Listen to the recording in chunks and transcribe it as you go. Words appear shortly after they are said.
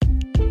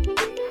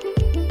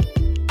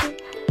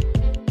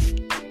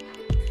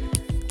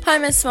Hi,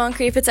 Miss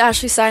Moncrief. It's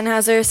Ashley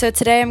Steinhauser. So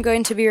today I'm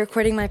going to be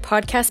recording my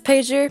podcast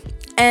pager,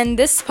 and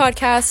this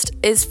podcast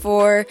is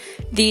for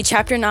the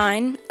Chapter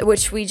 9,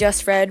 which we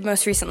just read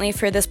most recently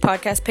for this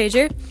podcast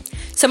pager.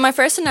 So my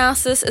first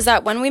analysis is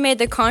that when we made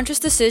the conscious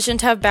decision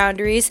to have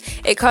boundaries,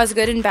 it caused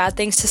good and bad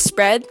things to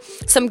spread.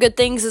 Some good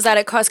things is that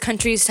it caused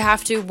countries to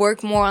have to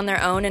work more on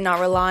their own and not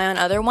rely on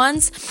other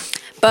ones.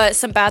 But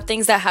some bad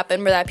things that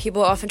happen were that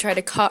people often try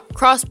to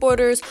cross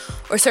borders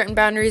or certain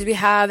boundaries we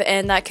have,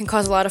 and that can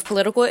cause a lot of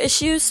political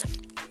issues.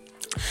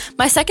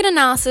 My second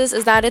analysis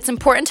is that it's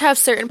important to have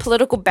certain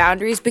political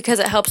boundaries because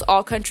it helps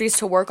all countries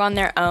to work on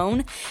their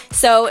own.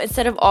 So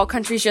instead of all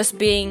countries just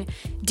being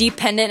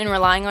dependent and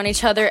relying on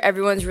each other,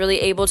 everyone's really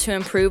able to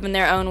improve in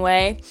their own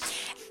way.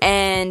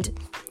 And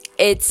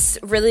it's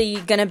really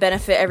going to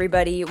benefit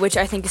everybody, which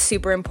I think is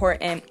super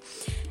important.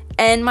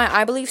 And my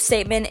I believe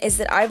statement is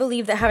that I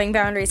believe that having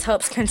boundaries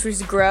helps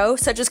countries grow,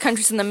 such as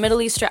countries in the Middle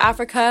East or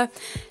Africa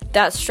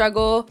that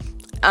struggle.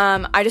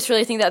 I just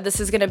really think that this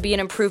is going to be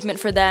an improvement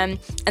for them,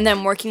 and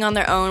them working on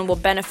their own will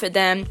benefit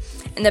them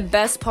in the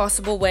best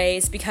possible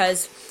ways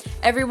because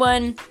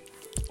everyone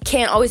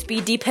can't always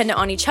be dependent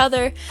on each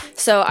other.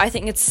 So I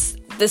think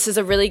this is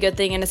a really good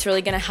thing, and it's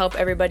really going to help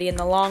everybody in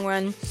the long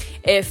run.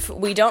 If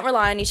we don't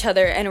rely on each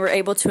other and we're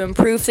able to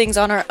improve things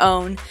on our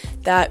own,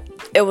 that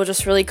it will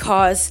just really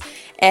cause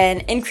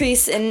an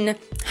increase in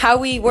how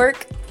we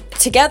work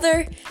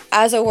together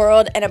as a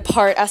world and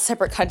apart as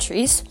separate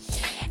countries.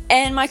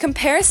 And my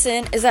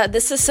comparison is that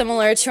this is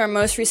similar to our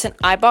most recent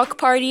IBOC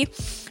party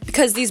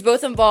because these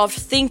both involved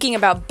thinking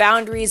about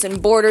boundaries and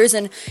borders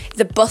and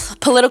the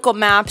political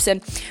maps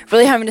and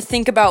really having to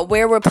think about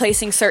where we're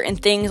placing certain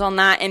things on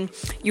that. And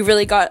you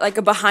really got like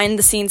a behind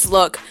the scenes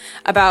look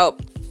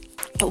about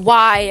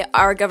why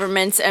our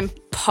governments and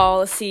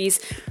policies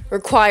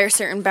require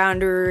certain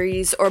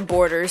boundaries or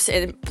borders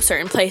in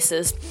certain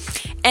places.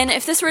 And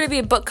if this were to be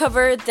a book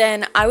cover,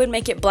 then I would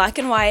make it black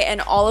and white,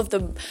 and all of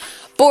the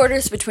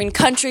borders between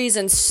countries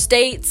and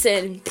states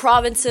and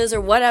provinces or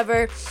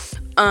whatever,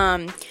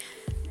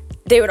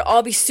 they would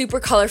all be super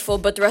colorful,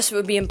 but the rest of it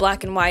would be in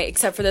black and white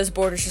except for those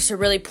borders, just to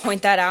really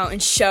point that out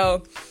and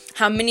show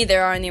how many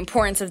there are and the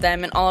importance of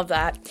them and all of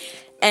that.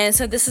 And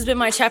so this has been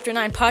my Chapter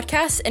 9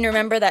 podcast, and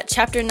remember that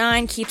Chapter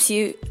 9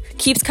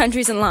 keeps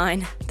countries in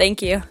line.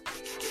 Thank you.